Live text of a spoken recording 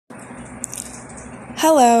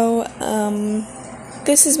Hello,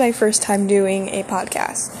 this is my first time doing a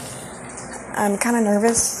podcast. I'm kind of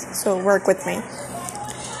nervous, so work with me.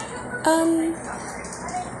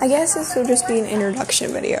 I guess this will just be an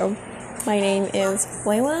introduction video. My name is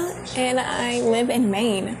Layla, and I live in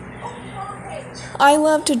Maine. I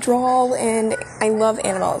love to draw, and I love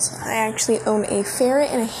animals. I actually own a ferret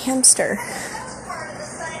and a hamster.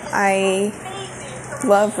 I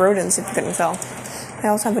love rodents, if you couldn't tell. I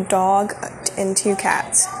also have a dog and 2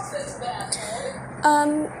 cats.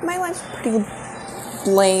 My life's pretty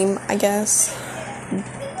lame, I guess.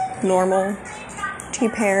 Normal. 2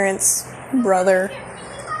 parents, brother.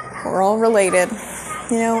 We're all related.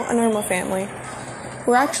 You know, a normal family.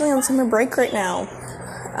 We're actually on summer break right now.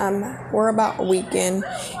 We're about a week in.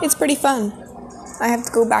 It's pretty fun. I have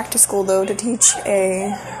to go back to school, though, to teach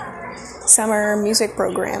a summer music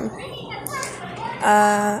program.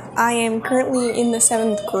 I am currently in the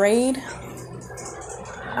 7th grade.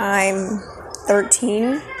 I'm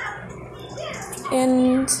 13.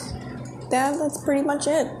 And that's pretty much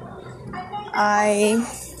it. I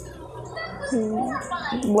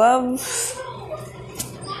love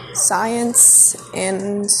science,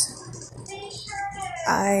 and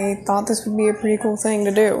I thought this would be a pretty cool thing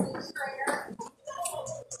to do.